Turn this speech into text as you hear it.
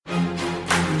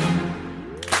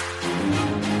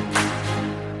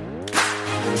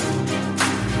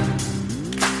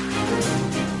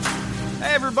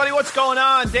everybody. What's going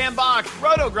on? Dan Bach,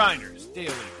 Rotogrinders,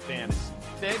 Daily Fantasy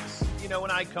Fix. You know,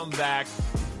 when I come back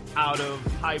out of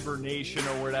hibernation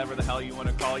or whatever the hell you want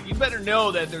to call it, you better know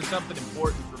that there's something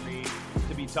important for me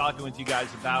to be talking with you guys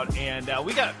about. And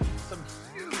we got some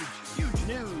huge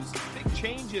news, big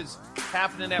changes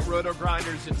happening at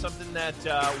Rotogrinders. It's something that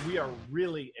we are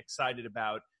really excited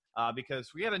about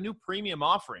because we have a new premium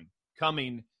offering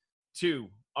coming to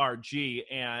RG,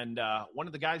 and one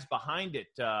of the guys behind it,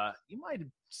 you might have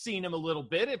seen him a little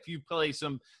bit if you play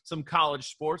some college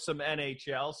sports, some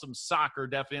NHL, some soccer,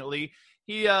 definitely.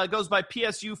 He goes by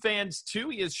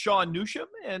PSUFans2. He is Sean Newsham,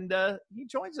 and he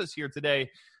joins us here today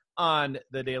on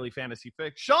the Daily Fantasy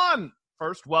Fix. Sean,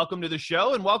 first, welcome to the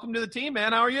show, and welcome to the team,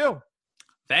 man. How are you?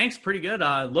 Thanks. Pretty good.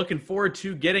 Looking forward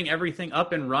to getting everything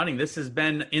up and running. This has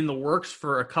been in the works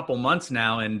for a couple months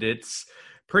now, and it's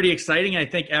pretty exciting. I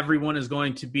think everyone is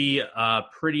going to be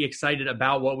pretty excited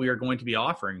about what we are going to be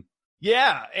offering.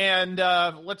 Yeah, and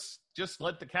let's just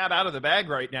let the cat out of the bag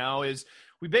right now. Is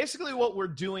we basically what we're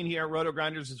doing here at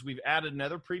Rotogrinders is we've added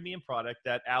another premium product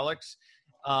that Alex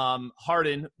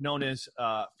Harden, known as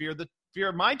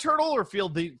Fear My Turtle or Fear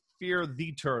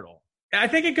the Turtle. I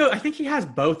think he has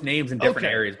both names in different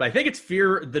areas, but I think it's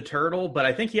Fear the Turtle, but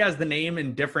I think he has the name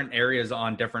in different areas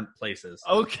on different places.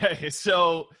 Okay,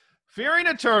 so Fearing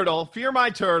a Turtle, Fear My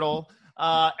Turtle,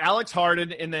 Alex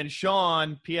Harden, and then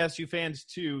Sean,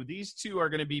 PSUFans2. These two are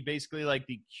going to be basically like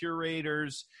the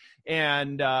curators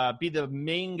and be the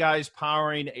main guys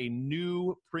powering a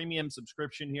new premium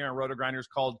subscription here on Rotogrinders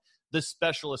called the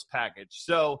Specialist Package.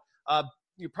 So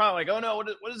you're probably like, oh, no,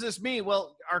 what does this mean?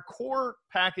 Well, our core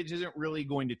package isn't really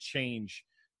going to change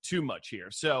too much here.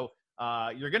 So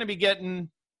you're going to be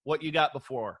getting what you got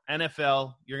before.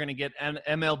 NFL, you're going to get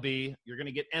MLB, you're going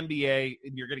to get NBA,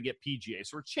 and you're going to get PGA.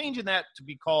 So we're changing that to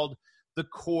be called the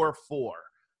Core 4.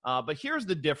 But here's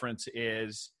the difference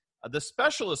is the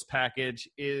Specialist Package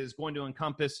is going to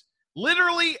encompass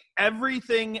literally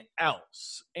everything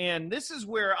else. And this is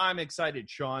where I'm excited,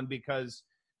 Sean, because,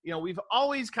 you know, we've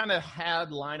always kind of had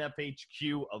Lineup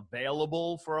HQ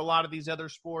available for a lot of these other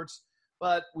sports,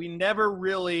 but we never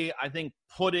really, I think,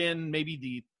 put in maybe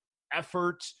the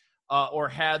effort or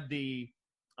had the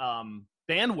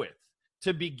bandwidth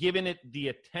to be giving it the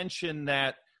attention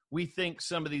that we think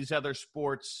some of these other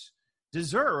sports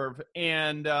deserve.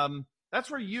 And that's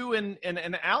where you and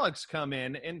Alex come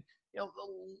in. And, you know,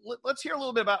 let's hear a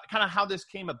little bit about kind of how this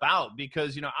came about,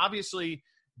 because, you know, obviously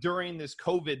during this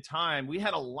COVID time, we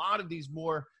had a lot of these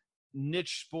more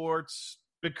niche sports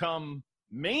become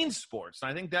main sports. And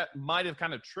I think that might have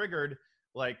kind of triggered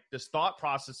like this thought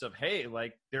process of, hey,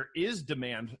 like there is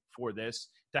demand for this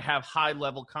to have high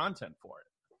level content for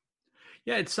it.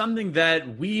 Yeah, it's something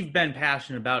that we've been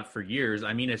passionate about for years.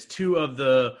 I mean, as two of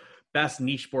the best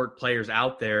niche sport players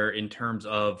out there in terms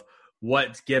of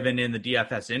what's given in the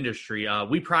DFS industry,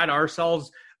 we pride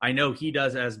ourselves. I know he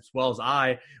does as well as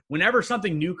I. Whenever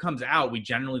something new comes out, we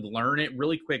generally learn it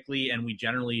really quickly, and we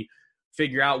generally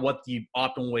figure out what the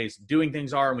optimal ways of doing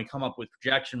things are, and we come up with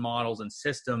projection models and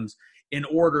systems in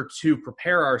order to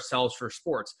prepare ourselves for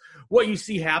sports. What you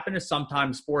see happen is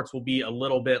sometimes sports will be a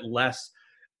little bit less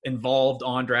involved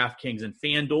on DraftKings and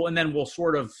FanDuel, and then we'll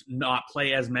sort of not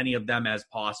play as many of them as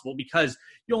possible because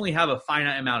you only have a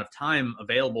finite amount of time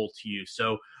available to you.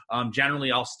 So generally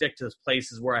I'll stick to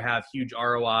places where I have huge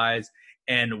ROIs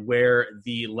and where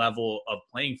the level of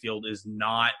playing field is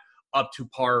not up to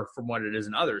par from what it is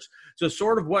in others. So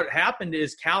sort of what happened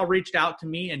is Cal reached out to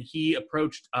me and he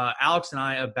approached Alex and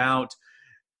I about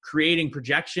creating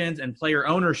projections and player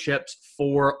ownerships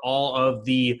for all of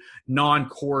the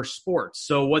non-core sports.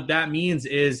 So what that means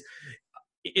is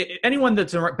anyone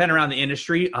that's been around the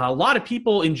industry, a lot of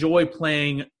people enjoy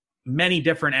playing many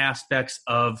different aspects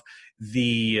of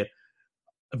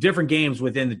different games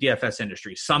within the DFS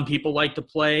industry. Some people like to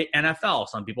play NFL.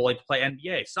 Some people like to play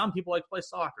NBA. Some people like to play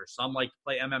soccer. Some like to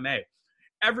play MMA.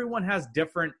 Everyone has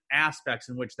different aspects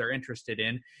in which they're interested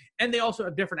in, and they also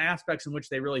have different aspects in which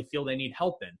they really feel they need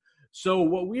help in. So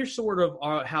what we sort of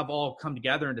have all come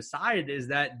together and decided is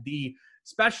that the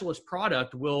specialist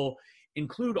product will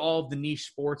include all of the niche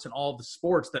sports and all of the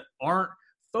sports that aren't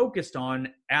focused on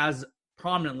as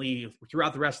prominently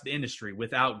throughout the rest of the industry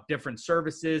without different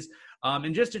services,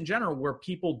 and just in general where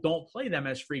people don't play them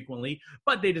as frequently,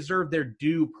 but they deserve their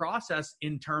due process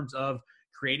in terms of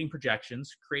creating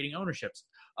projections, creating ownerships.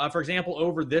 For example,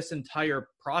 over this entire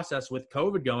process with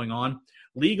COVID going on,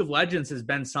 League of Legends has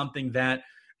been something that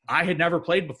I had never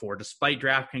played before, despite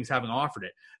DraftKings having offered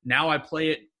it. Now I play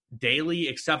it daily,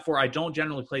 except for I don't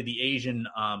generally play the Asian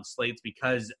slates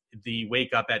because the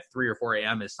wake up at 3 or 4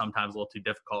 a.m. is sometimes a little too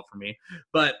difficult for me.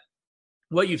 But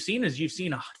what you've seen is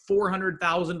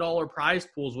 $400,000 prize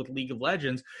pools with League of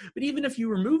Legends. But even if you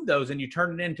remove those and you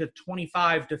turn it into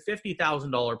 $25,000 to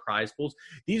 $50,000 prize pools,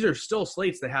 these are still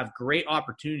slates that have great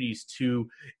opportunities to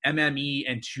MME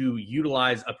and to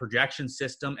utilize a projection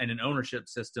system and an ownership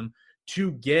system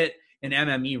to get an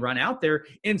MME run out there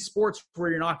in sports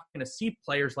where you're not going to see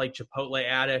players like Chipotle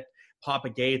Addict, Papa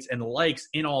Gates, and the likes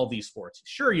in all these sports.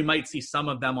 Sure, you might see some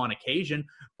of them on occasion,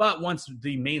 but once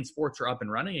the main sports are up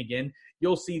and running again,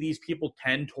 you'll see these people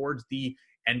tend towards the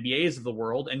NBAs of the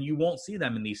world, and you won't see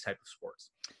them in these type of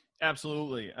sports.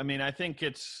 Absolutely. I mean, I think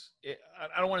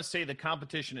I don't want to say the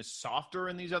competition is softer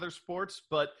in these other sports,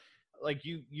 but like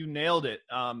you nailed it.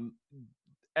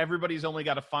 Everybody's only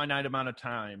got a finite amount of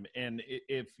time. And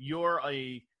if you're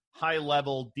a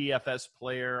high-level DFS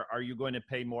player, are you going to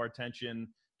pay more attention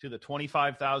to the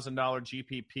 $25,000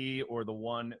 GPP or the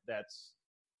one that's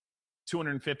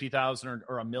 $250,000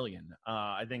 or $1 million?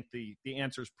 I think the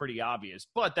answer is pretty obvious,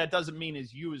 but that doesn't mean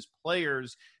as you as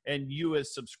players and you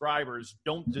as subscribers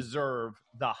don't deserve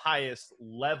the highest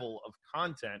level of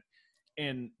content.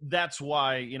 And that's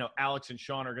why, Alex and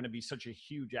Sean are going to be such a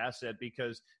huge asset,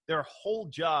 because their whole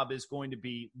job is going to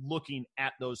be looking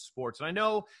at those sports. And I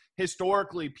know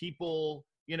historically people,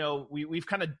 we've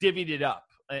kind of divvied it up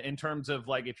in terms of,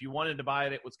 like, if you wanted to buy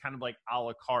it, it was kind of like a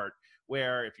la carte,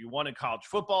 where if you wanted college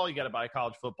football, you got to buy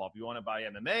college football. If you want to buy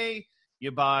MMA,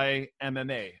 you buy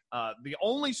MMA. The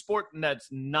only sport that's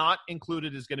not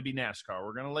included is going to be NASCAR.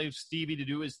 We're going to leave Stevie to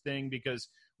do his thing, because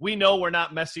we know we're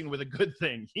not messing with a good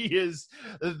thing. He is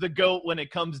the GOAT when it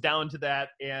comes down to that.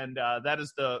 And that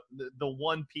is the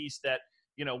one piece that,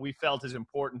 we felt is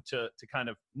important to kind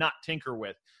of not tinker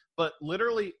with. But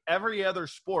literally every other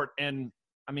sport, and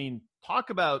I mean,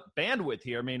 talk about bandwidth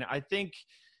here. I mean, I think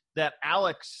that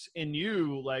Alex and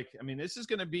you, this is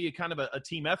going to be kind of a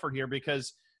team effort here,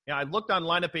 because I looked on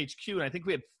Lineup HQ and I think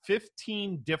we had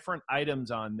 15 different items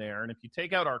on there. And if you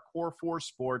take out our core 4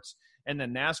 sports and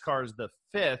then NASCAR is the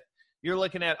 5th, you're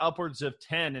looking at upwards of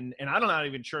 10. And I'm not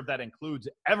even sure if that includes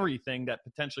everything that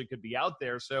potentially could be out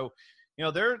there. So,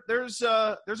 there's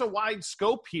a wide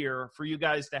scope here for you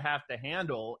guys to have to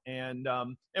handle. And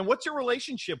what's your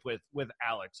relationship with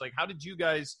Alex? Like, how did you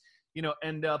guys,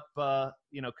 end up,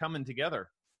 coming together?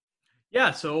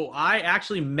 Yeah, so I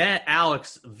actually met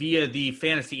Alex via the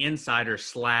Fantasy Insider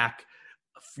Slack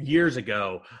years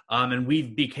ago, and we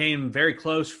became very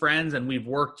close friends, and we've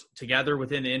worked together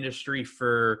within the industry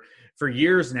for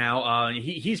years now.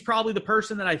 He's probably the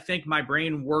person that I think my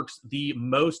brain works the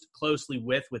most closely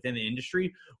with within the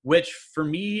industry, which for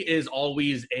me is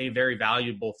always a very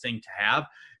valuable thing to have,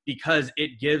 because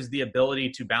it gives the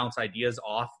ability to bounce ideas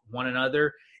off one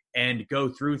another and go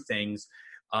through things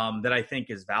that I think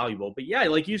is valuable. But yeah,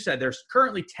 like you said, there's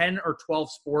currently 10 or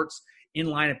 12 sports in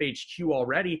Lineup HQ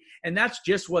already, and that's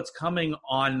just what's coming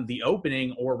on the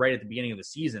opening or right at the beginning of the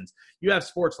seasons. You have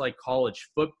sports like college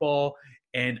football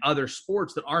and other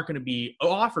sports that aren't going to be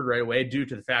offered right away due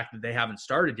to the fact that they haven't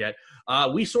started yet.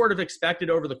 We sort of expected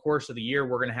over the course of the year,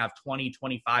 we're going to have 20,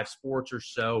 25 sports or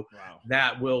so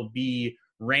that will be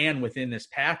ran within this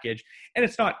package. And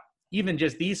it's not even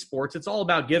just these sports. It's all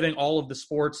about giving all of the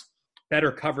sports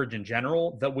better coverage in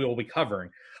general that we will be covering.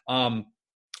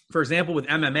 For example, with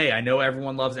MMA, I know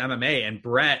everyone loves MMA, and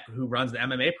Brett, who runs the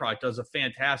MMA product, does a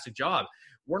fantastic job.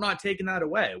 We're not taking that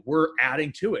away. We're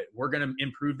adding to it. We're going to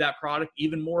improve that product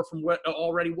even more from what it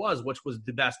already was, which was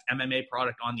the best MMA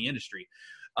product on the industry.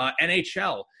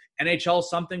 NHL is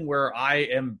something where I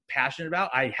am passionate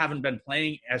about. I haven't been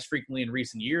playing as frequently in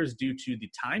recent years due to the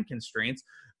time constraints,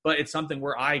 but it's something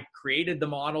where I created the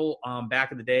model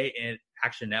back in the day in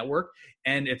Action Network,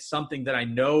 and it's something that I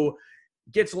know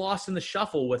gets lost in the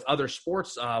shuffle with other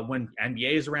sports. When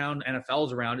NBA is around, NFL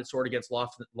is around, it sort of gets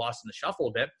lost in the shuffle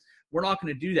a bit. We're not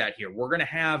going to do that here. We're going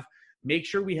to make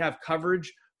sure we have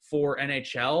coverage for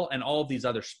NHL and all of these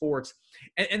other sports.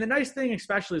 And the nice thing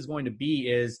especially is going to be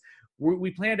is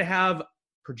we plan to have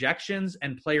projections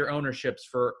and player ownerships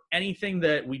for anything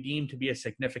that we deem to be a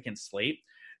significant slate.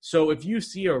 So if you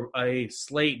see a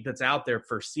slate that's out there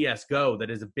for CSGO that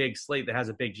is a big slate that has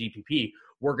a big GPP,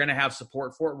 we're going to have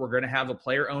support for it. We're going to have a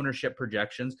player ownership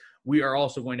projections. We are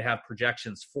also going to have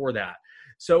projections for that.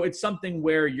 So it's something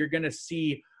where you're going to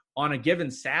see on a given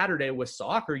Saturday with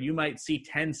soccer, you might see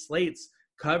 10 slates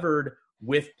covered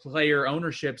with player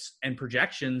ownerships and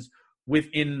projections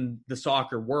within the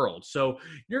soccer world. So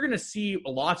you're going to see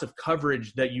lots of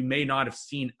coverage that you may not have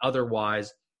seen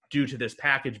otherwise due to this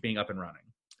package being up and running.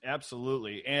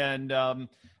 Absolutely. And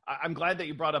I'm glad that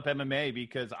you brought up MMA,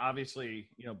 because obviously,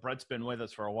 Brett's been with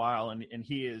us for a while, and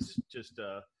he is just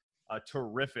a a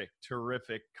terrific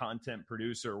content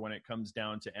producer when it comes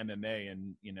down to MMA.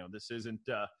 And, this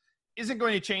isn't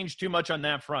going to change too much on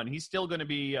that front. He's still going to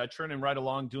be churning right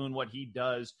along, doing what he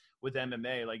does with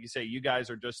MMA. Like you say, you guys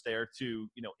are just there to,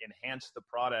 enhance the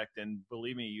product. And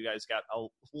believe me, you guys got a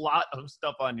lot of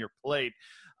stuff on your plate.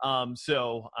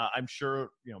 So I'm sure,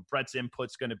 Brett's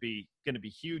input's going to be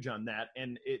huge on that.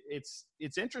 And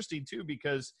it's interesting too,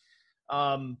 because,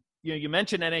 you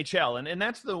mentioned NHL, and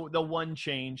that's the one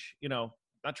change,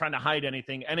 not trying to hide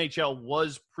anything. NHL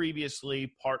was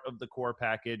previously part of the core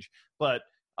package, but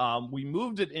we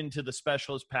moved it into the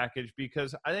specialist package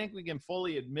because I think we can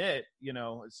fully admit,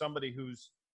 as somebody who's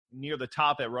near the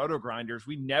top at Rotogrinders,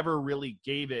 we never really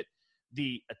gave it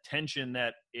the attention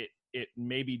that it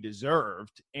maybe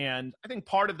deserved. And I think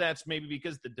part of that's maybe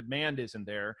because the demand isn't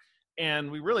there.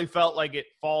 And we really felt like it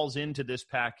falls into this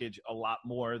package a lot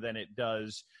more than it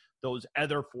does those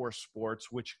other four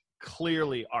sports, which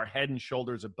clearly are head and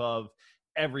shoulders above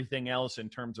everything else in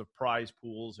terms of prize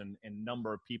pools and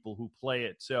number of people who play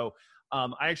it. So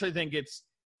I actually think it's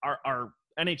our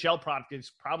NHL product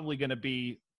is probably going to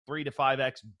be 3 to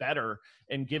 5x better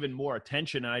and given more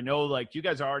attention. And I know, like, you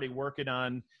guys are already working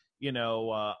on,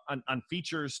 on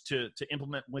features to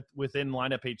implement within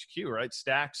Lineup HQ, right?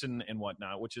 Stacks and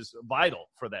whatnot, which is vital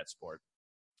for that sport.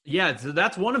 Yeah, so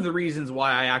that's one of the reasons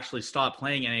why I actually stopped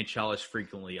playing NHL as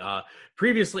frequently.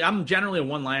 Previously, I'm generally a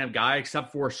one lineup guy,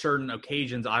 except for certain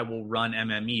occasions I will run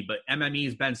MME. But MME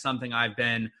has been something I've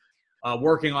been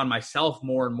working on myself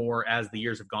more and more as the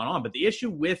years have gone on. But the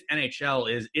issue with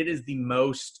NHL is it is the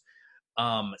most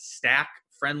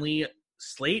stack-friendly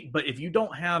slate. But if you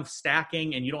don't have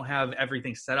stacking and you don't have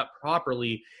everything set up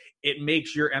properly, it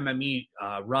makes your MME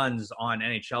runs on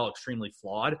NHL extremely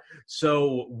flawed.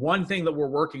 So one thing that we're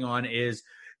working on is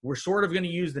we're sort of going to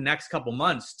use the next couple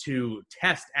months to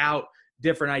test out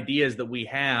different ideas that we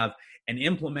have and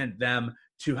implement them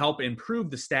to help improve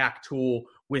the stack tool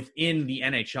within the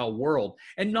NHL world.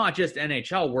 And not just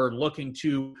NHL, we're looking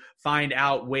to find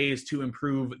out ways to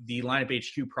improve the Lineup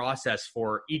HQ process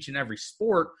for each and every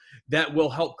sport that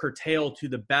will help curtail to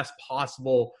the best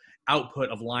possible output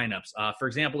of lineups. For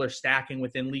example, they're stacking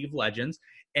within League of Legends,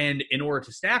 and in order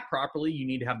to stack properly, you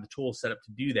need to have the tools set up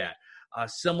to do that.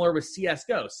 Similar with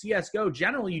CSGO. CSGO,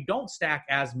 generally, you don't stack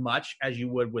as much as you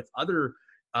would with other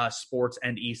sports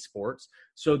and esports.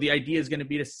 So the idea is going to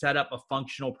be to set up a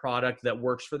functional product that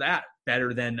works for that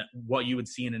better than what you would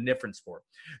see in a different sport.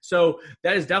 So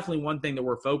that is definitely one thing that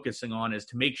we're focusing on, is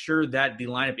to make sure that the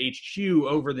Lineup HQ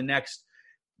over the next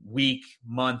week,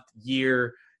 month,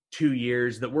 year, 2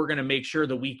 years, that we're going to make sure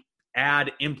that we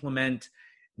implement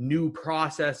new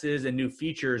processes and new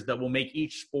features that will make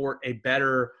each sport a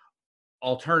better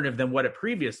alternative than what it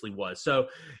previously was. So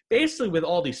basically with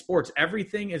all these sports,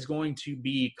 everything is going to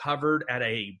be covered at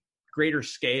a greater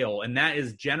scale, and that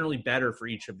is generally better for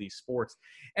each of these sports.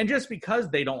 And just because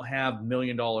they don't have $1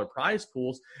 million prize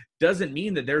pools doesn't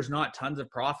mean that there's not tons of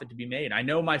profit to be made. I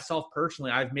know myself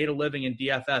personally, I've made a living in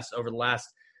DFS over the last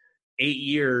 8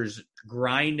 years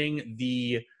grinding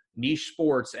the niche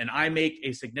sports, and I make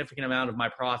a significant amount of my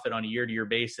profit on a year-to-year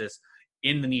basis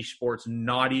in the niche sports,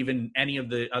 not even any of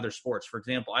the other sports. For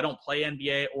example, I don't play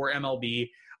NBA or MLB.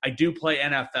 I do play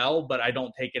NFL, but I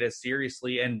don't take it as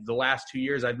seriously. And the last 2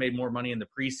 years, I've made more money in the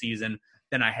preseason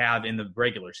than I have in the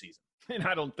regular season. And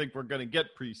I don't think we're going to get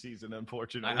preseason,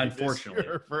 unfortunately, this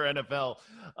year for NFL.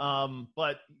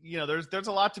 But, there's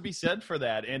a lot to be said for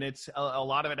that. And it's a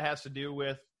lot of it has to do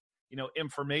with,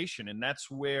 information. And that's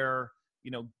where,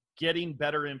 getting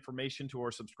better information to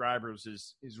our subscribers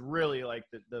is really like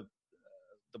the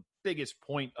biggest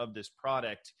point of this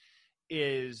product,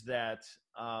 is that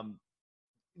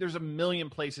there's a million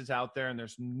places out there, and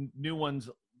there's new ones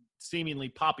seemingly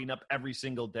popping up every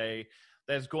single day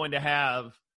that's going to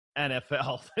have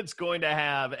NFL, that's going to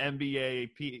have NBA,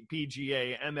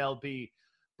 PGA, MLB.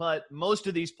 But most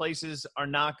of these places are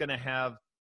not going to have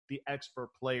the expert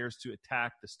players to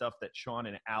attack the stuff that Sean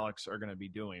and Alex are going to be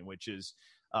doing, which is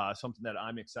something that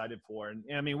I'm excited for. And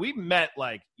I mean, we met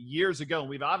like years ago, and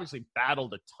we've obviously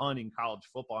battled a ton in college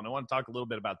football. And I want to talk a little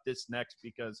bit about this next,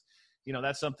 because,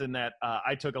 that's something that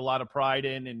I took a lot of pride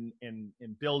in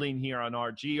building here on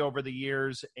RG over the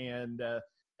years. And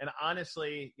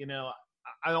honestly,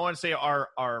 I don't want to say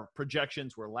our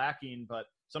projections were lacking, but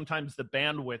sometimes the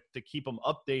bandwidth to keep them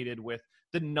updated with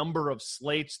the number of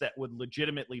slates that would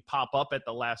legitimately pop up at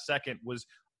the last second was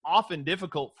often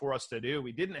difficult for us to do.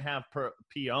 We didn't have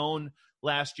Pion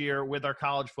last year with our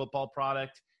college football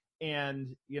product.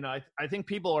 And, I think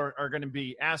people are going to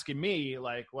be asking me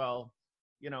like, well,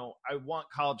 I want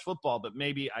college football, but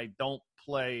maybe I don't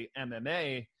play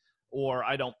MMA, or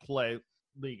I don't play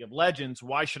League of Legends.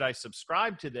 Why should I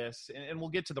subscribe to this? And we'll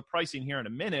get to the pricing here in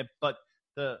a minute. But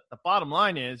the bottom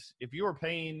line is, if you are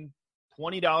paying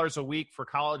 $20 a week for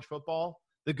college football,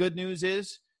 the good news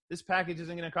is this package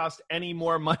isn't going to cost any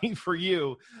more money for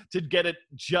you to get it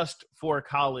just for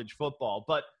college football.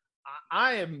 But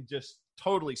I am just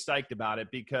totally psyched about it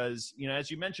because,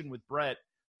 as you mentioned with Brett,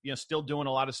 still doing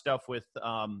a lot of stuff with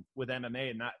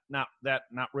MMA and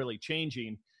not really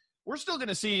changing. We're still going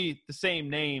to see the same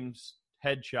names: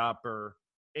 Head Chopper,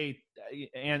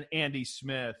 and Andy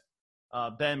Smith,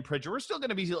 Ben Pritchard. We're still going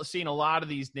to be seeing a lot of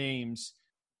these names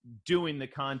doing the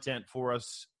content for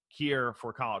us here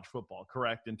for college football,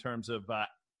 correct? In terms of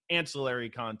ancillary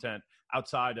content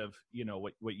outside of,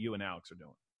 what you and Alex are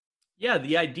doing. Yeah,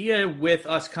 the idea with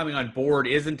us coming on board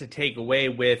isn't to take away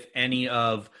with any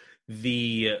of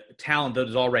the talent that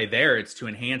is already there. It's to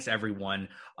enhance everyone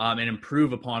and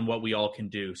improve upon what we all can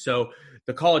do. So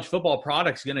the college football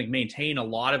product is going to maintain a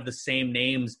lot of the same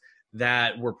names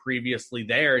that were previously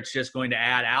there. It's just going to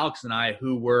add Alex and I,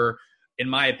 who were, in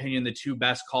my opinion, the two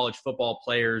best college football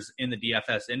players in the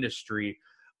DFS industry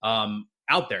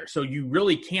out there. So you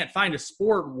really can't find a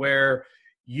sport where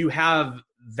you have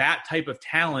that type of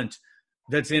talent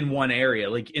that's in one area.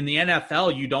 Like in the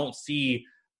NFL, you don't see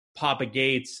Papa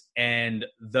Gates and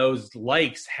those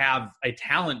likes have a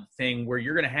talent thing where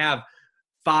you're going to have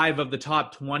 5 of the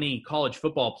top 20 college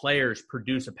football players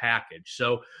produce a package.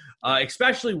 So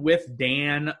especially with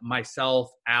Dan,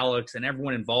 myself, Alex, and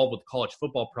everyone involved with the college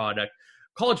football product,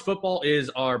 college football is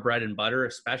our bread and butter,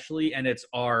 especially, and it's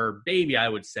our baby, I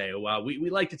would say. We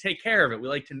like to take care of it. We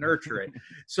like to nurture it.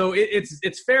 So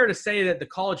it's fair to say that the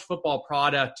college football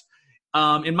product,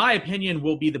 in my opinion,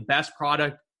 will be the best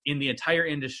product in the entire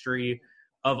industry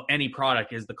of any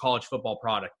product, is the college football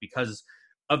product, because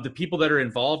of the people that are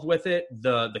involved with it,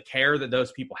 the care that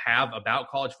those people have about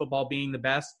college football being the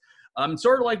best.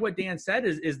 Sort of like what Dan said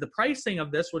is the pricing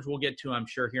of this, which we'll get to, I'm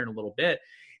sure, here in a little bit.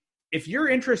 If you're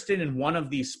interested in one of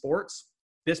these sports,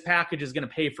 this package is going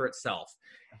to pay for itself.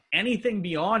 Anything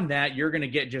beyond that, you're going to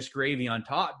get just gravy on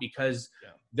top, because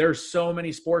there's so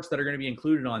many sports that are going to be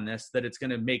included on this that it's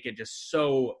going to make it just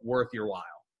so worth your while.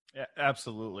 Yeah,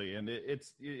 absolutely. And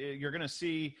you're going to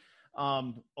see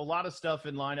a lot of stuff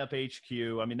in Lineup HQ.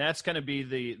 I mean, that's going to be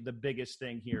the biggest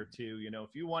thing here too. If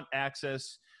you want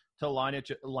access to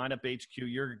Lineup HQ,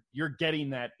 you're getting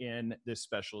that in this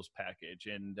specialist package.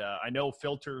 And I know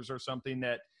filters are something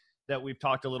that we've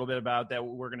talked a little bit about, that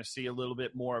we're going to see a little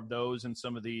bit more of those in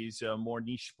some of these more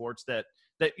niche sports that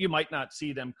you might not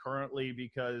see them currently,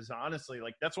 because honestly,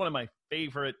 like that's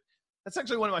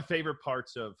actually one of my favorite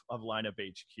parts of Lineup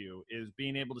HQ, is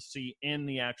being able to see in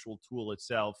the actual tool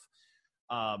itself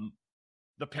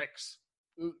the picks,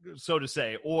 so to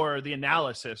say, or the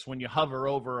analysis when you hover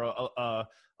over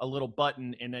a little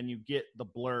button and then you get the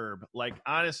blurb. Like,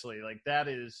 honestly, like that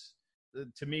is,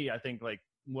 to me, I think like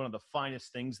one of the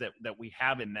finest things that we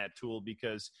have in that tool,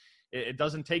 because it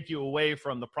doesn't take you away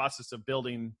from the process of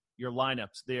building your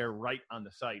lineups there right on the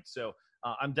site. So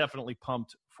I'm definitely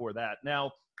pumped for that.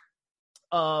 Now,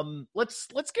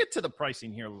 let's get to the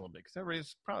pricing here a little bit, because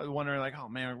everybody's probably wondering like, oh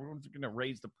man, we're going to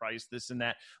raise the price, this and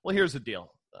that. Well, here's the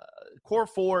deal. Core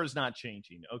 4 is not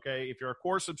changing. Okay. If you're a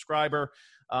core subscriber,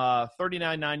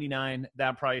 $39.99,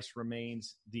 that price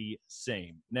remains the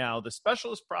same. Now the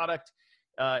specialist product,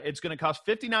 it's going to cost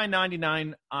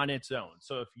 $59.99 on its own.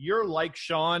 So if you're like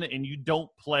Sean and you don't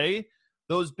play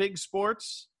those big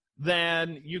sports,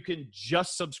 then you can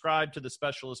just subscribe to the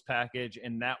specialist package,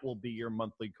 and that will be your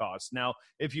monthly cost. Now,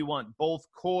 if you want both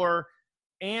core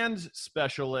and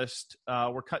specialist,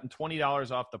 we're cutting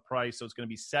 $20 off the price, so it's going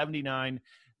to be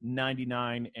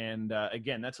 $79.99. And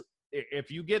again, that's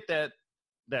if you get that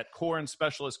core and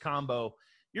specialist combo,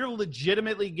 you're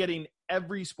legitimately getting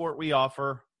every sport we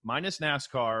offer minus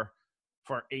NASCAR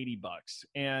for $80.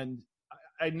 And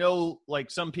I know like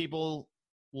some people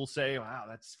will say, wow,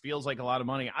 that feels like a lot of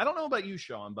money. I don't know about you,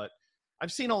 Sean, but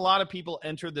I've seen a lot of people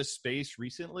enter this space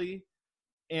recently.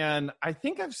 And I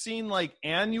think I've seen like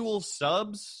annual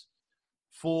subs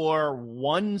for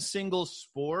one single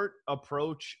sport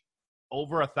approach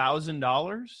over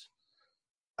 $1,000.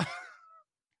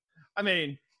 I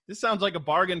mean, this sounds like a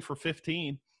bargain for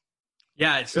 15.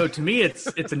 Yeah, so to me, it's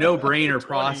a no-brainer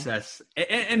process.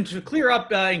 And to clear up,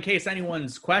 in case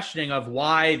anyone's questioning of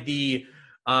why the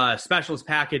specialist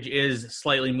package is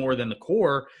slightly more than the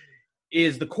core,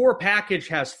 is the core package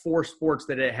has 4 sports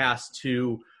that it has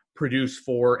to produce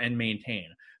for and maintain.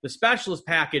 The specialist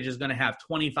package is going to have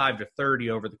 25 to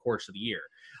 30 over the course of the year.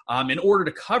 In order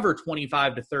to cover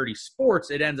 25 to 30 sports,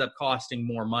 it ends up costing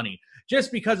more money.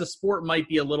 Just because a sport might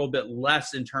be a little bit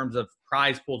less in terms of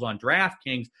prize pools on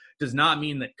DraftKings does not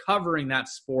mean that covering that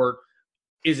sport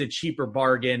is a cheaper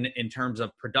bargain in terms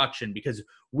of production, because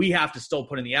we have to still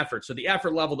put in the effort. So the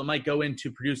effort level that might go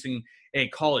into producing a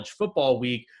college football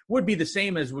week would be the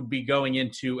same as would be going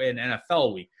into an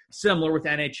NFL week. Similar with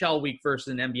NHL week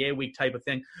versus an NBA week type of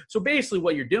thing. So basically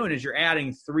what you're doing is you're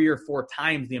adding 3 or 4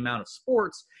 times the amount of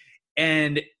sports,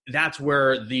 and that's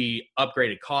where the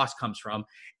upgraded cost comes from.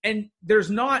 And there's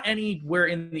not anywhere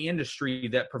in the industry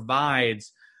that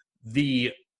provides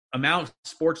the amount of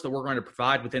sports that we're going to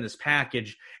provide within this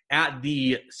package at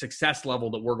the success level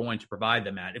that we're going to provide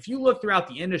them at. If you look throughout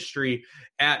the industry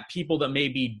at people that may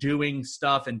be doing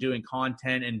stuff and doing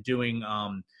content and doing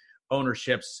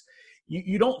ownerships,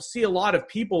 you don't see a lot of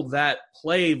people that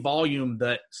play volume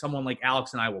that someone like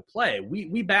Alex and I will play.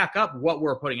 We back up what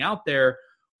we're putting out there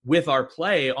with our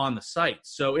play on the site.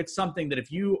 So it's something that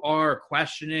if you are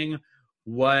questioning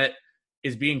what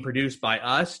is being produced by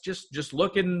us, just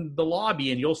look in the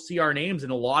lobby and you'll see our names in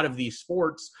a lot of these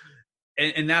sports.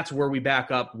 And that's where we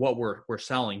back up what we're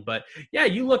selling. But yeah,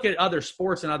 you look at other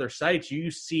sports and other sites,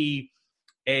 you see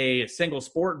a single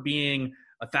sport being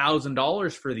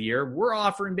 $1,000 for the year. We're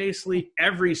offering basically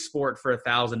every sport for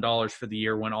 $1,000 for the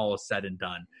year when all is said and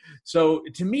done. So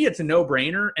to me, it's a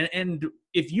no-brainer. And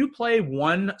if you play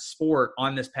one sport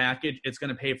on this package, it's going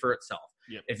to pay for itself.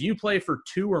 Yep. If you play for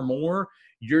 2 or more,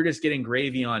 you're just getting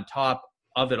gravy on top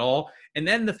of it all. And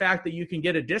then the fact that you can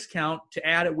get a discount to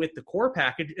add it with the core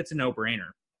package, it's a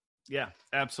no-brainer. Yeah,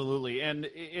 absolutely. And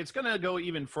it's going to go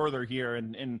even further here.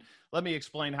 And let me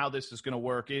explain how this is going to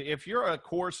work. If you're a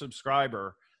core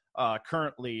subscriber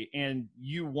currently and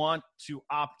you want to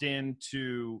opt in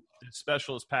to the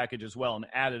specialist package as well and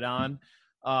add it on,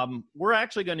 we're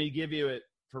actually going to give you it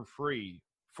for free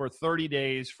for 30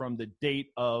 days from the date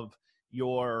of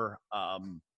your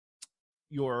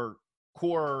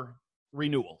core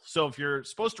renewal. So if you're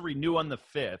supposed to renew on the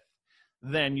 5th,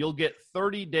 then you'll get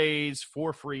 30 days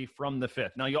for free from the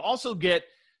 5th. Now, you'll also get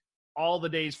all the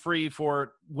days free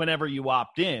for whenever you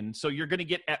opt in. So you're going to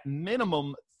get at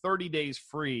minimum 30 days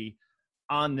free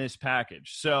on this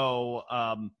package. So,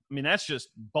 that's just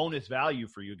bonus value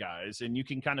for you guys. And you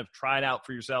can kind of try it out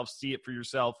for yourself, see it for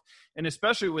yourself. And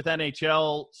especially with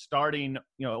NHL starting,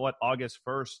 August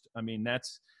 1st,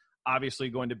 that's obviously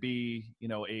going to be,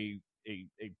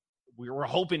 we're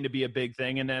hoping to be a big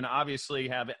thing. And then obviously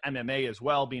have MMA as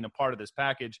well being a part of this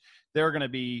package. They're going to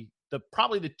be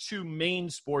probably the 2 main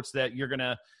sports that you're going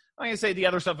to, I'm going to say the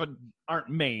other stuff aren't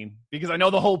main, because I know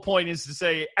the whole point is to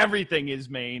say everything is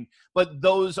main, but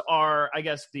those are, I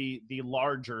guess, the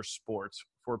larger sports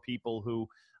for people who,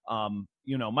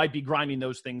 might be grinding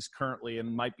those things currently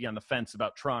and might be on the fence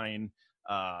about trying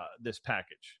this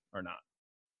package or not.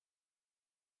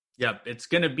 Yep. It's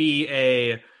going to be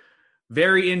a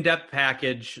very in-depth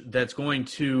package that's going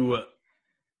to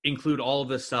include all of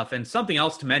this stuff. And something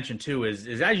else to mention too is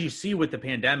as you see with the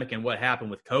pandemic and what happened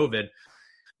with COVID,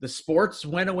 the sports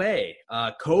went away.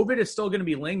 COVID is still going to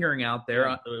be lingering out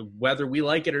there, whether we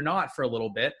like it or not, for a little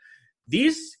bit.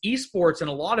 These esports and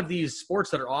a lot of these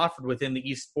sports that are offered within the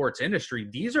esports industry,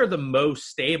 these are the most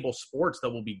stable sports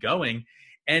that will be going.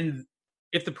 And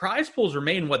if the prize pools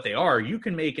remain what they are, you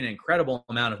can make an incredible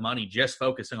amount of money just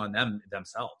focusing on them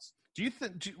themselves.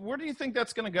 Where do you think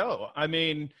that's going to go?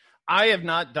 I have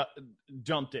not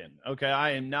jumped in. Okay.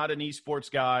 I am not an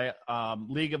esports guy.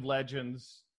 League of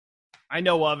Legends, I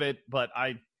know of it, but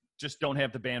I just don't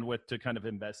have the bandwidth to kind of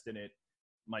invest in it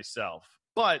myself.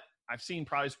 But I've seen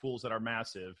prize pools that are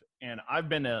massive, and I've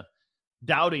been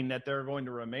doubting that they're going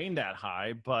to remain that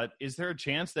high. But is there a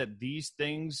chance that these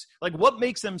things, like, what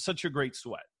makes them such a great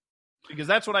sweat? Because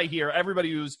that's what I hear.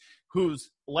 Everybody who's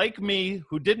like me,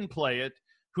 who didn't play it,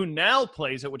 who now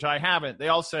plays it, which I haven't, they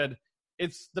all said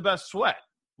it's the best sweat.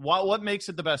 What makes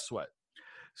it the best sweat?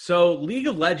 So League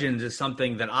of Legends is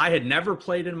something that I had never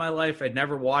played in my life. I'd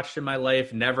never watched in my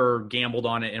life, never gambled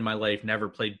on it in my life, never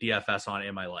played DFS on it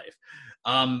in my life.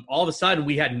 All of a sudden,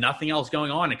 we had nothing else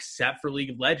going on except for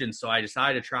League of Legends, so I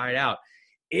decided to try it out.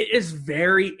 It is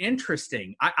very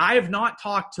interesting. I have not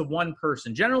talked to one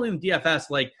person. Generally in DFS,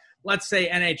 like, let's say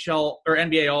NHL or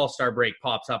NBA All-Star break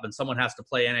pops up and someone has to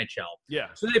play NHL. Yeah.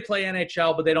 So they play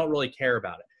NHL, but they don't really care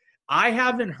about it. I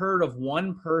haven't heard of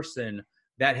one person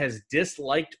that has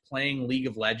disliked playing League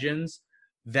of Legends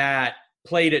that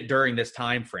played it during this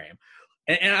time frame.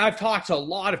 And I've talked to a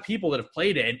lot of people that have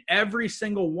played it, and every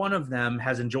single one of them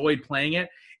has enjoyed playing it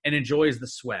and enjoys the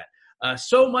sweat.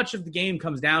 So much of the game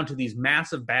comes down to these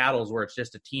massive battles where it's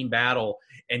just a team battle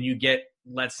and you get,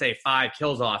 let's say, 5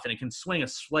 kills off, and it can swing a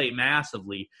slate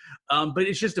massively. But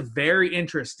it's just a very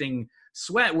interesting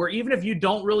sweat where even if you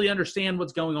don't really understand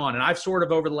what's going on, and I've sort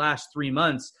of over the last 3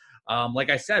 months, like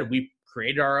I said, we've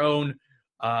created our own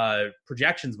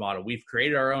projections model. We've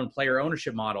created our own player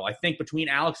ownership model. I think between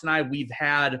Alex and I, we've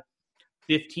had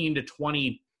 15 to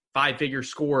 20 5-figure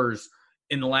scores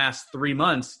in the last 3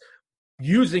 months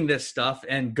using this stuff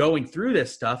and going through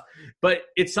this stuff. But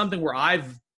it's something where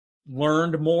I've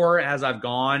learned more as I've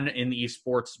gone in the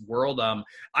esports world.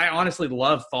 I honestly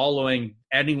love following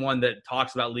anyone that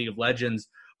talks about League of Legends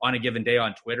on a given day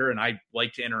on Twitter, and I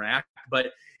like to interact.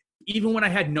 But even when I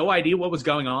had no idea what was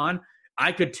going on,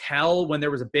 I could tell when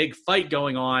there was a big fight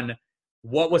going on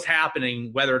what was happening,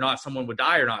 whether or not someone would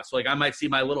die or not. So, like, I might see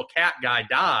my little cat guy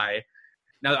die.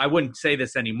 Now, I wouldn't say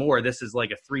this anymore. This is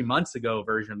like a 3 months ago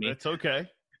version of me. It's okay.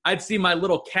 I'd see my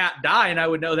little cat die, and I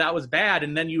would know that was bad.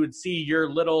 And then you would see your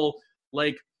little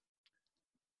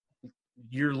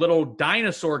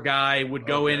dinosaur guy would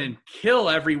go in and kill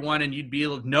everyone, and you'd be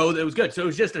able to know that it was good. So it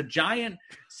was just a giant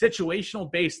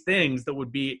situational-based things that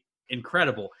would be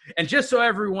incredible. And just so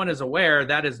everyone is aware,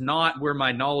 that is not where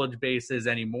my knowledge base is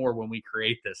anymore when we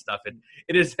create this stuff.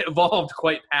 It has evolved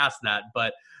quite past that.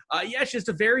 But, yeah, it's just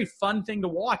a very fun thing to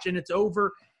watch, and it's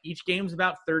over. Each game's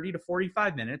about 30 to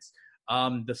 45 minutes.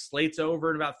 The slate's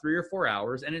over in about 3 or 4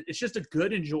 hours, and it's just a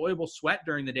good, enjoyable sweat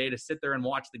during the day to sit there and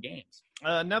watch the games.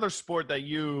 Another sport that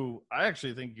I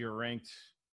actually think you're ranked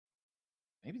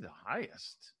maybe the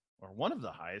highest or one of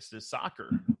the highest is soccer.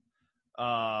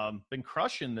 Been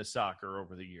crushing the soccer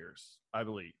over the years, I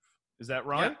believe. Is that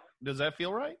right? Yeah. Does that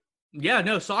feel right? Yeah,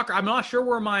 no, soccer. I'm not sure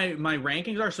where my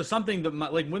rankings are. So something that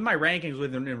like with my rankings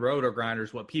within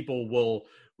Rotogrinders, what people will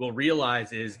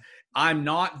realize is I'm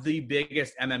not the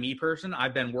biggest MME person.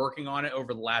 I've been working on it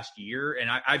over the last year, and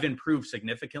I've improved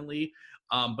significantly.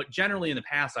 But generally in the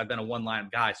past, I've been a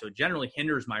one-lineup guy, so it generally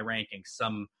hinders my rankings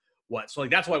somewhat. So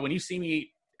like that's why when you see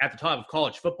me at the top of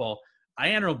college football, I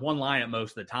enter up one lineup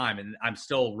most of the time, and I'm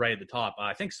still right at the top.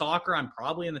 I think soccer, I'm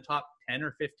probably in the top 10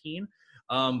 or 15.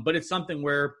 But it's something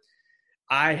where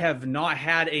I have not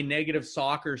had a negative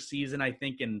soccer season, I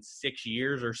think, in 6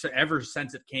 years or so, ever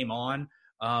since it came on.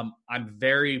 I'm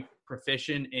very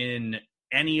proficient in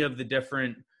any of the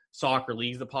different soccer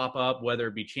leagues that pop up, whether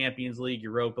it be Champions League,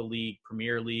 Europa League,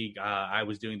 Premier League. I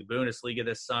was doing the Bundesliga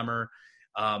this summer.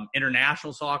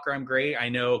 International soccer, I'm great. I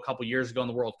know a couple years ago in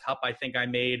the World Cup, I think I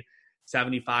made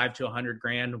 75 to 100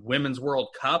 grand. Women's World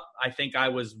Cup, I think I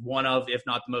was one of, if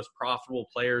not the most profitable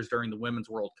players during the Women's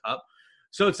World Cup.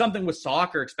 So it's something with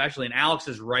soccer especially, and Alex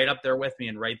is right up there with me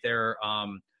and right there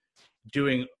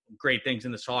doing great things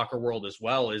in the soccer world as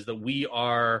well, is that we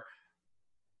are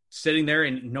sitting there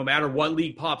and no matter what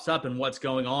league pops up and what's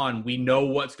going on, we know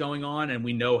what's going on and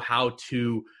we know how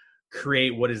to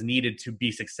create what is needed to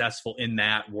be successful in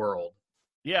that world.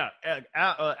 Yeah.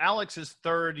 Alex is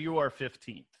third. You are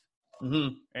 15th.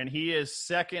 Mm-hmm. And he is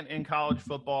second in college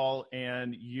football,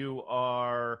 and you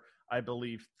are, I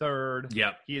believe, third.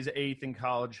 Yep. He is eighth in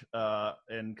college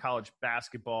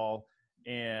basketball.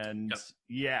 And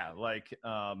yep.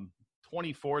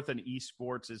 24th in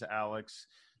esports is Alex.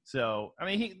 So, I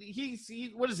mean,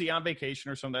 he what is he, on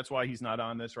vacation or something? That's why he's not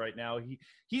on this right now.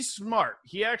 He's smart.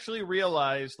 He actually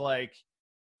realized,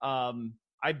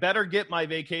 I better get my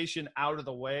vacation out of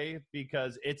the way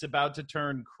because it's about to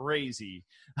turn crazy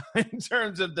in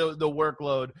terms of the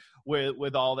workload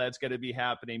with all that's going to be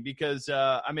happening. Because,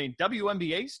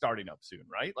 WNBA is starting up soon,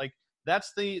 right? Like,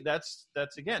 that's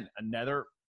again, another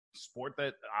sport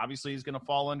that obviously is going to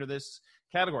fall under this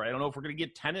category. I don't know if we're going to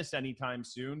get tennis anytime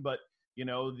soon, but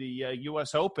the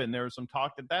U.S. Open, there's some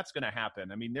talk that's going to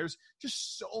happen. I mean, there's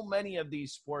just so many of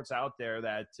these sports out there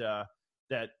that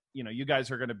you guys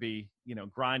are going to be,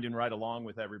 grinding right along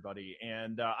with everybody.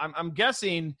 And I'm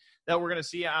guessing that we're going to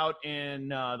see out in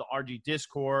the RG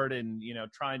Discord and,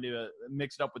 trying to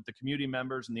mix it up with the community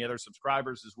members and the other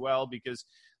subscribers as well, because,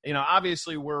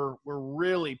 obviously we're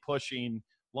really pushing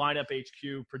lineup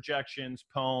HQ projections,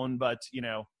 Pwn, but,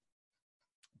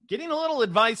 getting a little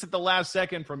advice at the last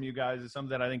second from you guys is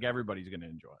something that I think everybody's going to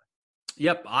enjoy.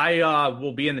 Yep, I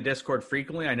will be in the Discord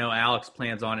frequently. I know Alex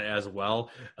plans on it as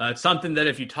well. It's something that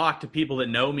if you talk to people that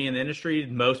know me in the industry,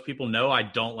 most people know I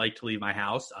don't like to leave my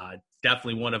house. It's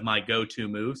definitely one of my go-to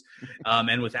moves.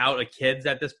 And without kids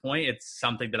at this point, it's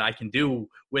something that I can do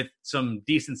with some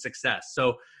decent success.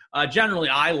 So generally,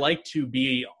 I like to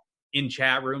be in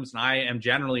chat rooms, and I am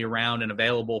generally around and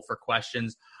available for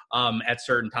questions at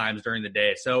certain times during the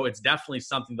day. So it's definitely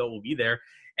something that will be there.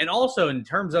 And also in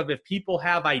terms of if people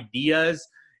have ideas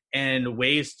and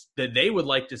ways that they would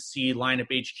like to see lineup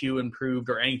HQ improved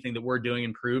or anything that we're doing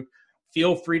improved,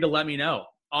 feel free to let me know.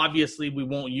 Obviously, we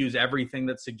won't use everything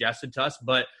that's suggested to us,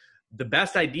 but the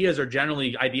best ideas are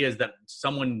generally ideas that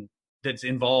someone that's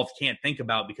involved can't think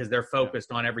about because they're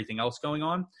focused on everything else going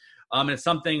on. And it's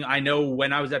something I know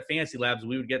when I was at Fantasy Labs,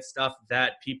 we would get stuff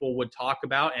that people would talk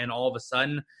about, and all of a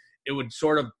sudden it would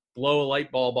sort of blow a light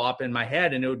bulb up in my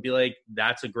head, and it would be like,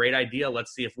 that's a great idea.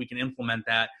 Let's see if we can implement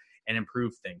that and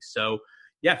improve things. So,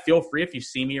 yeah, feel free if you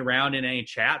see me around in any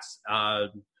chats.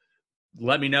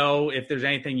 Let me know if there's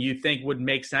anything you think would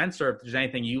make sense, or if there's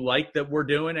anything you like that we're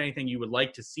doing, anything you would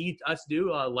like to see us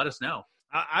do, let us know.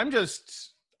 I'm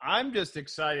just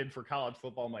excited for college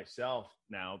football myself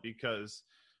now because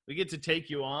we get to take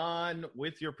you on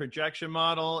with your projection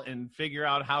model and figure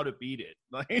out how to beat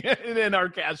it in our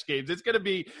cash games. It's gonna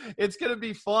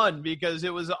be fun because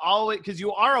it was always because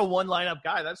you are a one lineup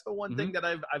guy. That's the one thing that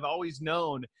I've always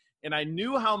known, and I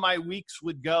knew how my weeks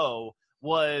would go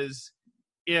was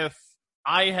if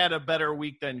I had a better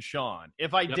week than Sean.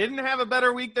 If I didn't have a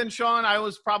better week than Sean, I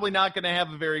was probably not going to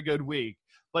have a very good week.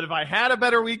 But if I had a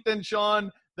better week than Sean,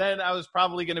 then I was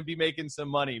probably going to be making some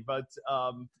money. But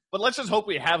let's just hope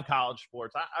we have college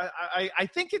sports. I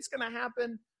think it's going to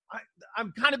happen.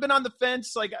 I've kind of been on the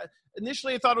fence. Like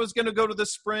initially I thought it was going to go to the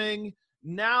spring.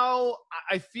 Now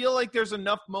I feel like there's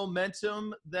enough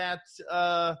momentum that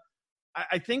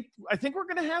I think we're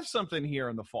going to have something here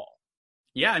in the fall.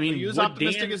 Yeah, I mean, are you as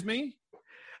optimistic as me?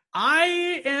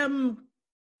 I'm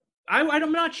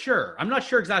not sure. I'm not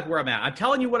sure exactly where I'm at. I'm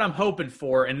telling you what I'm hoping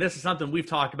for, and this is something we've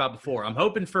talked about before. I'm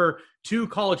hoping for 2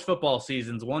 college football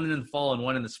seasons, one in the fall and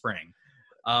one in the spring.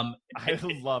 I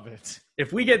love it.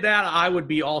 If we get that, I would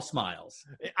be all smiles.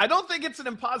 I don't think it's an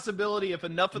impossibility if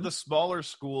enough of the smaller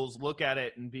schools look at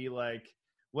it and be like,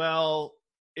 well,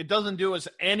 it doesn't do us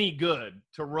any good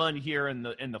to run here in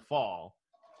the fall.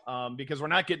 Because we're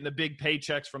not getting the big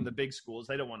paychecks from the big schools.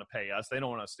 They don't want to pay us. They don't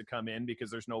want us to come in because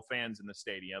there's no fans in the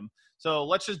stadium. So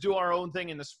let's just do our own thing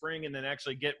in the spring and then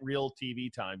actually get real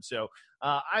TV time. So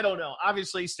I don't know.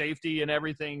 Obviously, safety and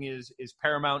everything is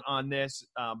paramount on this.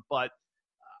 But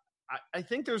I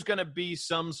think there's going to be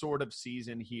some sort of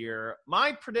season here.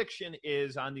 My prediction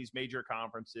is on these major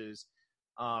conferences,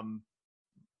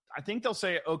 I think they'll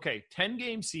say, okay,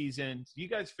 10-game season. You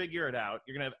guys figure it out.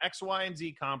 You're going to have X, Y, and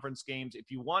Z conference games.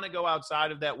 If you want to go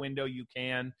outside of that window, you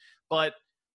can. But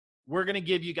we're going to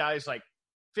give you guys like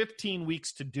 15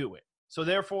 weeks to do it. So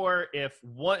therefore, if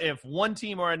one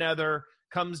team or another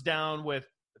comes down with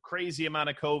a crazy amount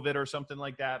of COVID or something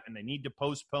like that, and they need to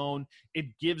postpone, it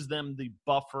gives them the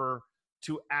buffer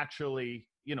to actually,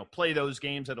 play those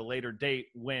games at a later date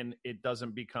when it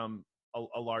doesn't become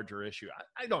a larger issue.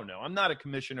 I don't know. I'm not a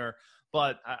commissioner,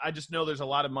 but I just know there's a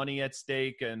lot of money at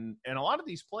stake and a lot of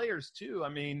these players too. I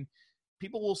mean,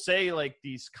 people will say like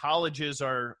these colleges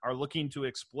are looking to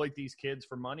exploit these kids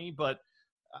for money, but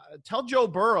tell Joe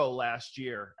Burrow last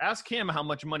year, ask him how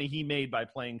much money he made by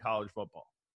playing college football.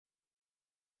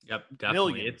 Yep,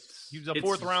 definitely. Millions. He was a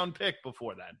 4th round pick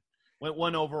before that. Went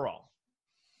 1 overall.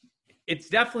 It's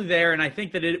definitely there, and I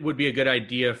think that it would be a good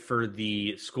idea for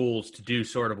the schools to do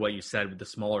sort of what you said with the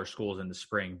smaller schools in the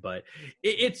spring. But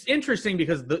it's interesting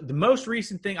because the most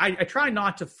recent thing, I try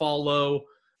not to follow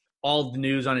all the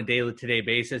news on a day-to-day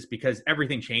basis because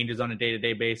everything changes on a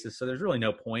day-to-day basis, so there's really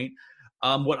no point.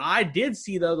 What I did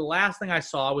see, though, the last thing I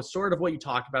saw was sort of what you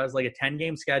talked about is like a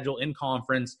 10-game schedule in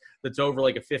conference that's over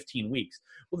like a 15 weeks.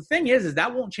 Well, the thing is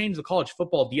that won't change the college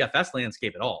football DFS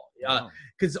landscape at all.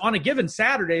 Because on a given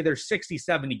Saturday, there's 60,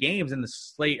 70 games and the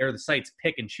slate or the sites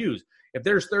pick and choose. If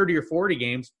there's 30 or 40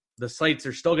 games, the sites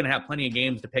are still going to have plenty of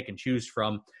games to pick and choose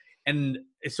from. And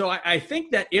so I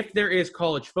think that if there is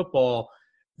college football,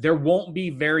 there won't be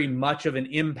very much of an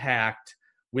impact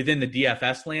within the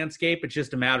DFS landscape. It's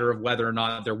just a matter of whether or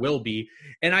not there will be.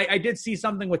 And I did see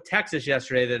something with Texas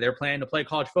yesterday that they're planning to play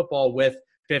college football with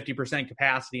 50%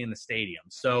 capacity in the stadium.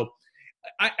 So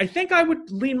I think I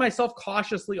would lean myself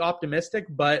cautiously optimistic,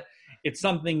 but it's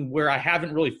something where I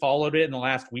haven't really followed it in the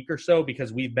last week or so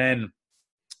because we've been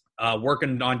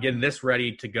working on getting this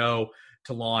ready to go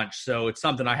to launch. So it's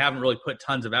something I haven't really put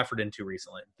tons of effort into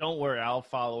recently. Don't worry. I'll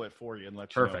follow it for you and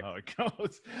let you know how it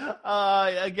goes.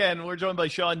 Again, we're joined by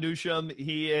Sean Newsham.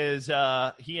 He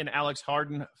and Alex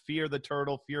Harden, Fear the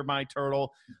Turtle, Fear My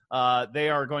Turtle. They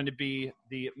are going to be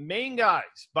the main guys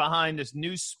behind this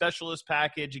new specialist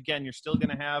package. Again, you're still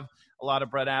going to have a lot of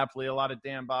Brett Apley, a lot of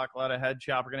Dan Bach, a lot of Head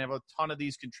Shop. We're going to have a ton of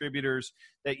these contributors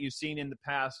that you've seen in the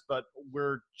past, but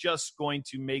we're just going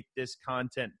to make this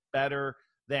content better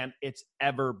than it's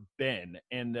ever been.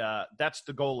 And that's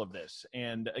the goal of this.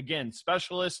 And again,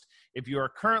 specialist, if you are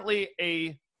currently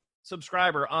a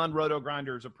subscriber on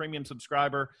Rotogrinders, a premium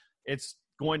subscriber, it's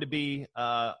going to be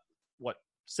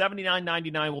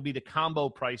 $79.99 will be the combo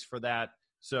price for that.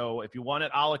 So if you want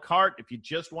it a la carte, if you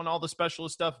just want all the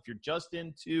specialist stuff, if you're just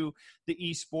into the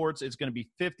esports, it's going to be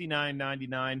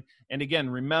 $59.99. And again,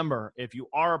 remember, if you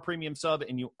are a premium sub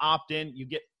and you opt in, you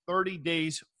get 30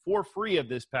 days for free of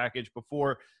this package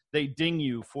before they ding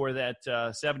you for that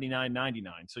 $79.99.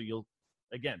 So you'll,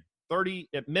 again, 30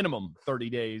 at minimum 30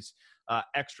 days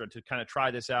extra to kind of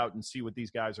try this out and see what these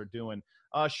guys are doing.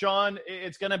 Sean,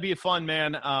 it's going to be fun,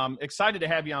 man. Excited to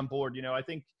have you on board. You know, I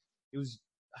think it was,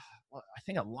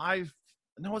 a live,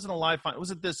 no, it wasn't a live fun. It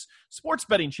was at this sports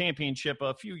betting championship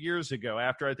a few years ago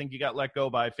after I think you got let go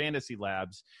by Fantasy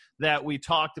Labs that we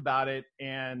talked about it.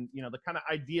 And, you know, the kind of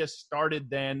idea started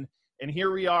then. And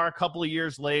here we are a couple of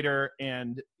years later.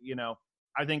 And, you know,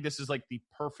 I think this is like the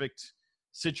perfect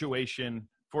situation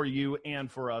for you and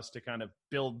for us to kind of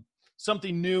build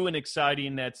something new and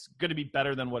exciting that's going to be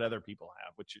better than what other people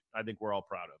have, which I think we're all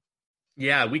proud of.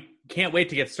 Yeah, we can't wait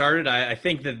to get started. I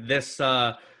think that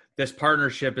this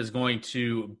partnership is going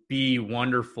to be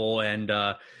wonderful, and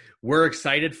we're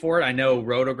excited for it. I know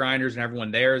Rotogrinders and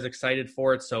everyone there is excited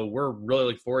for it, so we're really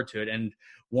looking forward to it. And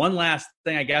one last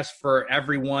thing, I guess, for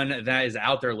everyone that is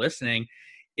out there listening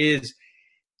is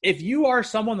if you are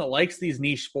someone that likes these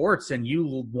niche sports and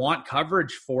you want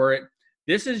coverage for it,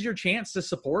 this is your chance to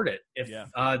support it. If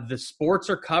the sports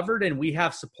are covered and we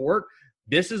have support,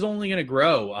 this is only going to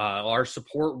grow. Our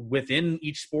support within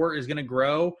each sport is going to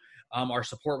grow. Our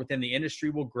support within the industry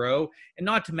will grow. And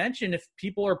not to mention, if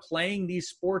people are playing these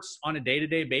sports on a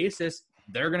day-to-day basis,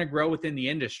 they're going to grow within the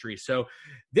industry. So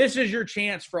this is your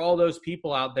chance for all those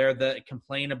people out there that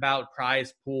complain about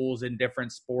prize pools in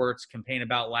different sports, complain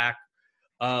about lack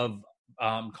of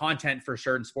content for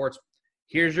certain sports.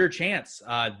 Here's your chance.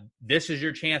 This is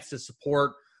your chance to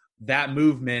support that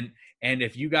movement. And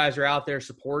if you guys are out there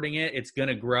supporting it, it's going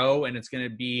to grow and it's going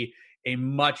to be a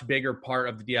much bigger part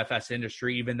of the DFS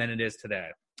industry even than it is today.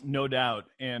 No doubt.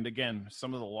 And again,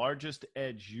 some of the largest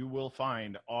edge you will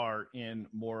find are in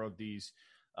more of these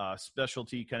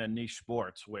specialty kind of niche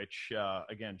sports, which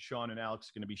again, Sean and Alex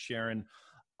are going to be sharing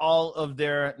all of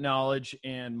their knowledge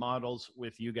and models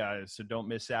with you guys. So don't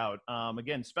miss out.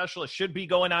 Again, specialists should be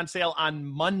going on sale on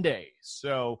Monday.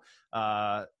 So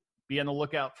be on the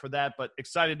lookout for that, but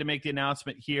excited to make the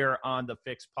announcement here on the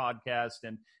Fix podcast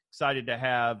and excited to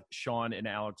have Sean and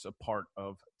Alex a part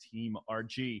of Team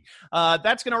RG.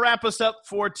 That's going to wrap us up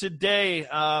for today.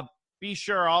 Be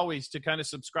sure always to kind of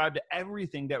subscribe to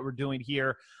everything that we're doing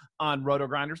here on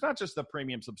Rotogrinders, not just the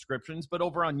premium subscriptions, but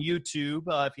over on YouTube.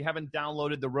 If you haven't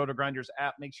downloaded the Rotogrinders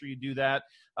app, make sure you do that.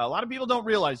 A lot of people don't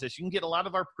realize this. You can get a lot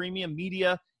of our premium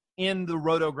media in the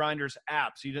Rotogrinders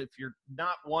app. So if you're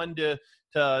not one to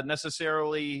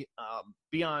necessarily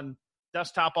be on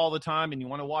desktop all the time and you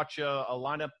want to watch a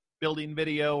lineup building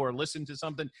video or listen to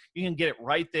something, you can get it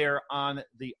right there on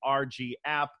the RG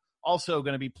app. Also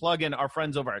going to be plugging our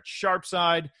friends over at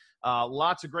Sharpside.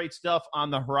 Lots of great stuff on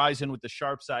the horizon with the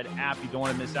Sharpside app. You don't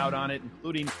want to miss out on it,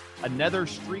 including a Nether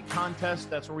Streak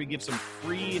contest. That's where we give some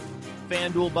free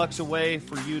FanDuel bucks away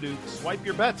for you to swipe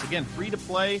your bets. Again, free to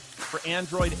play for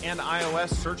Android and iOS.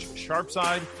 Search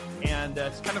Sharpside. And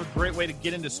it's kind of a great way to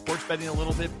get into sports betting a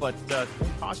little bit, but it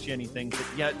won't cost you anything. But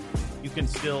yet you can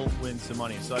still win some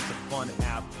money. So that's a fun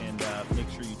app, and make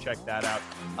sure you check that out.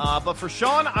 But for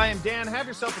Sean, I am Dan. Have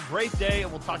yourself a great day,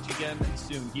 and we'll talk to you again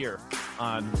soon here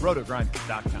on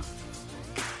Rotogrinders.com.